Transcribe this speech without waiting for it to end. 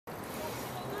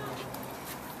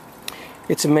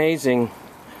It's amazing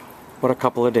what a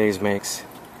couple of days makes.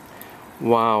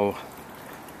 Wow.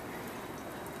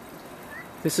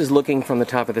 This is looking from the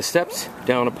top of the steps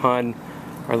down upon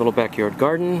our little backyard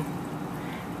garden,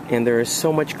 and there is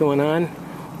so much going on.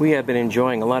 We have been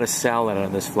enjoying a lot of salad out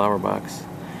of this flower box.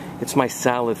 It's my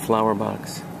salad flower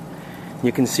box.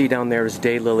 You can see down there is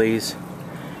daylilies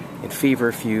and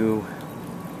feverfew,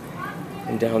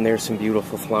 and down there some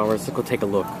beautiful flowers. Let's go take a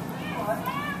look.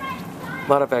 A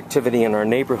lot of activity in our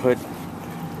neighborhood.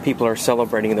 People are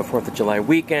celebrating the 4th of July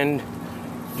weekend.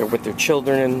 They're with their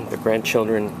children, their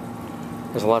grandchildren.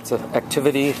 There's lots of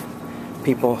activity,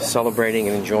 people celebrating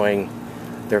and enjoying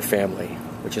their family,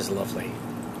 which is lovely.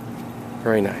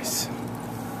 Very nice.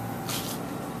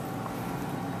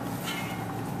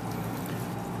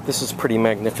 This is pretty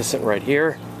magnificent right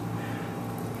here.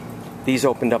 These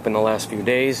opened up in the last few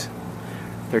days.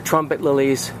 They're trumpet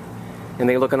lilies, and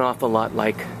they look an awful lot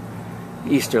like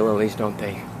Easter lilies, don't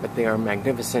they? But they are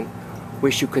magnificent.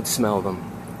 Wish you could smell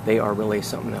them. They are really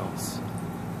something else.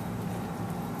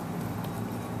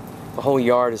 The whole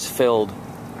yard is filled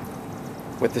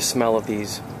with the smell of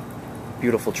these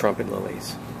beautiful trumpet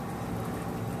lilies.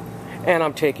 And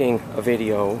I'm taking a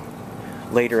video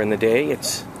later in the day.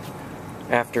 It's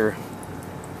after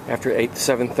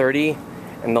 7:30,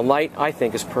 and the light, I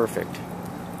think, is perfect.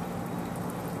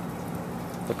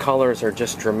 The colors are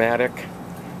just dramatic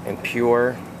and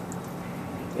pure,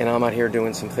 and I'm out here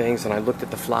doing some things, and I looked at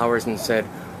the flowers and said,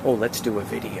 oh, let's do a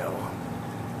video.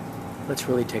 Let's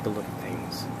really take a look at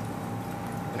things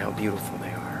and how beautiful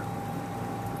they are.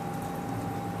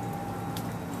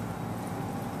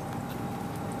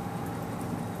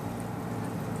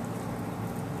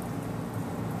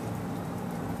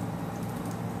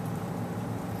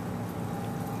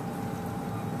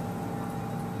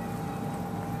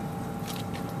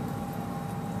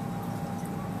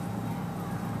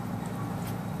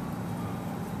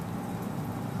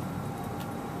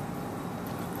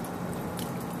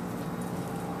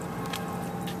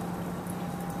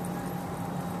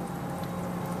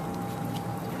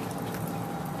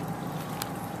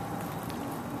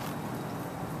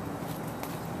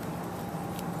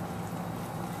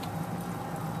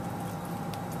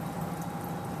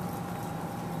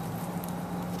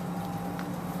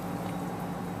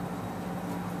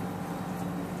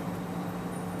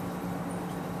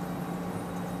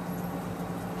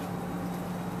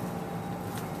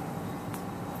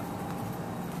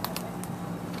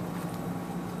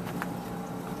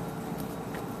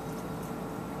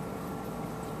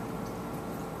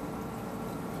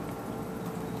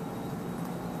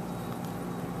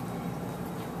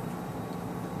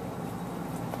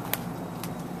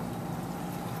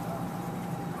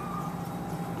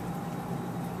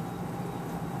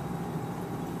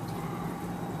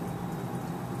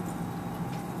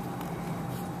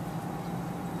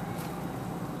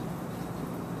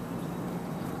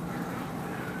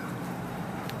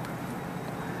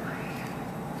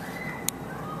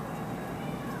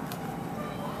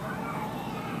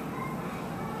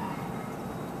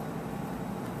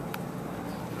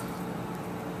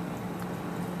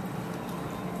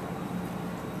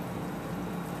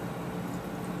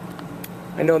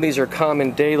 I know these are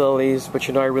common daylilies, but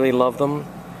you know I really love them,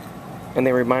 and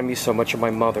they remind me so much of my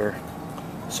mother.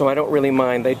 So I don't really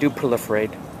mind. They do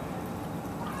proliferate.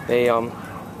 They,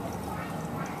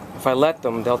 if I let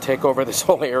them, they'll take over this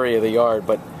whole area of the yard,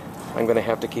 but I'm going to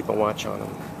have to keep a watch on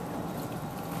them.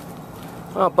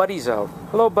 Oh, Buddy's out.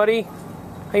 Hello, Buddy.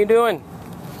 How you doing?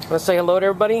 Want to say hello to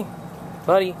everybody?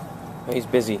 Buddy? Oh, he's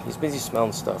busy. He's busy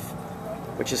smelling stuff,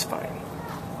 which is fine.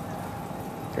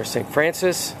 There's St.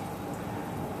 Francis,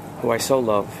 who I so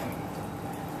love,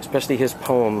 especially his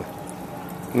poem,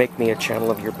 Make Me a Channel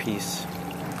of Your Peace.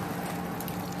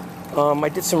 I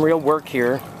did some real work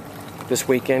here this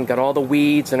weekend, got all the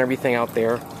weeds and everything out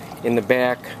there in the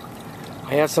back.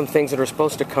 I have some things that are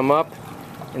supposed to come up,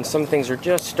 and some things are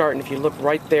just starting. If you look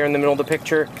right there in the middle of the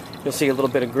picture, you'll see a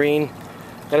little bit of green.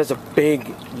 That is a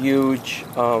big, huge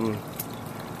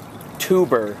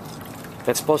tuber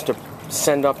that's supposed to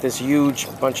send up this huge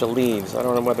bunch of leaves. I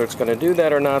don't know whether it's going to do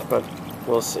that or not, but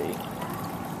we'll see.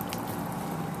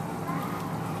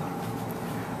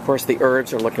 Of course, the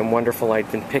herbs are looking wonderful. I've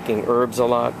been picking herbs a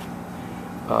lot,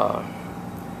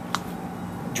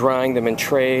 drying them in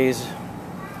trays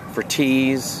for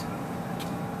teas.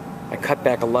 I cut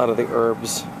back a lot of the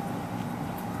herbs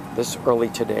this early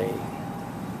today,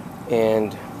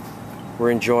 and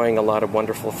we're enjoying a lot of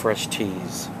wonderful fresh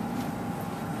teas.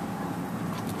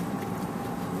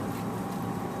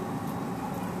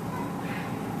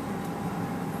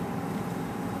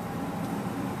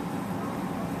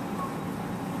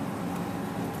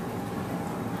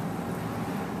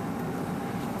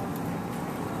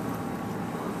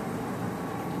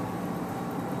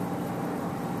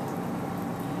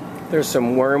 There's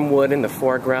some wormwood in the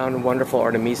foreground, wonderful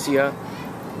artemisia,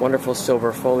 wonderful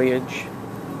silver foliage.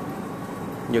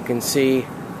 You can see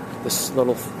the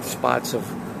little spots of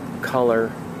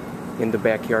color in the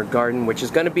backyard garden, which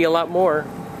is going to be a lot more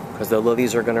because the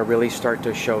lilies are going to really start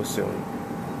to show soon.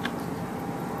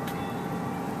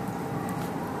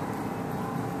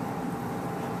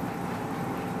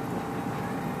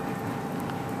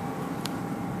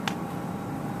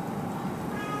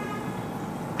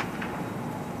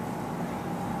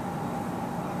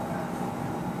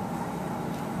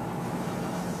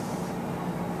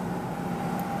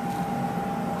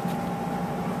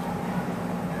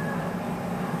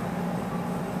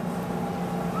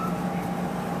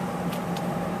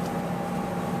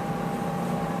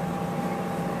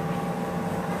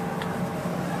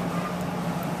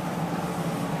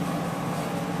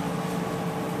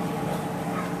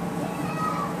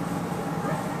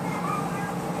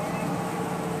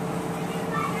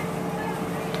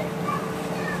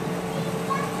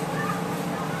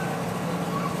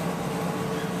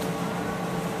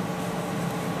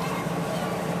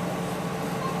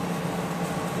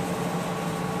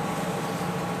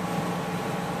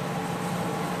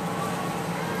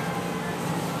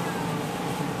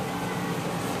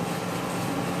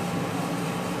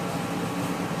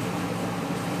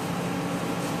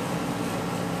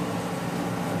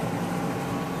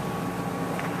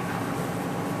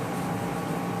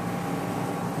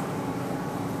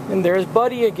 And there's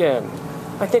Buddy again.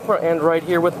 I think we'll end right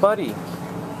here with Buddy.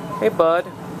 Hey, Bud.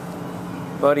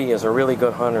 Buddy is a really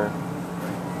good hunter.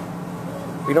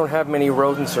 We don't have many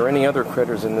rodents or any other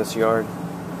critters in this yard.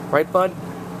 Right, Bud?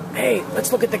 Hey,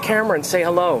 let's look at the camera and say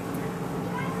hello.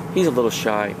 He's a little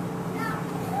shy.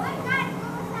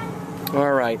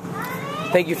 All right.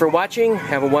 Thank you for watching.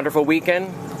 Have a wonderful weekend.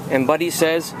 And Buddy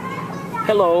says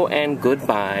hello and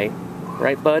goodbye.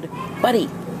 Right, Bud? Buddy,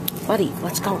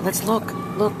 let's go. Let's look.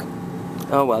 Look.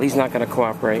 Oh, well, he's not going to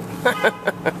cooperate.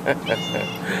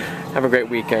 Have a great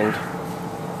weekend.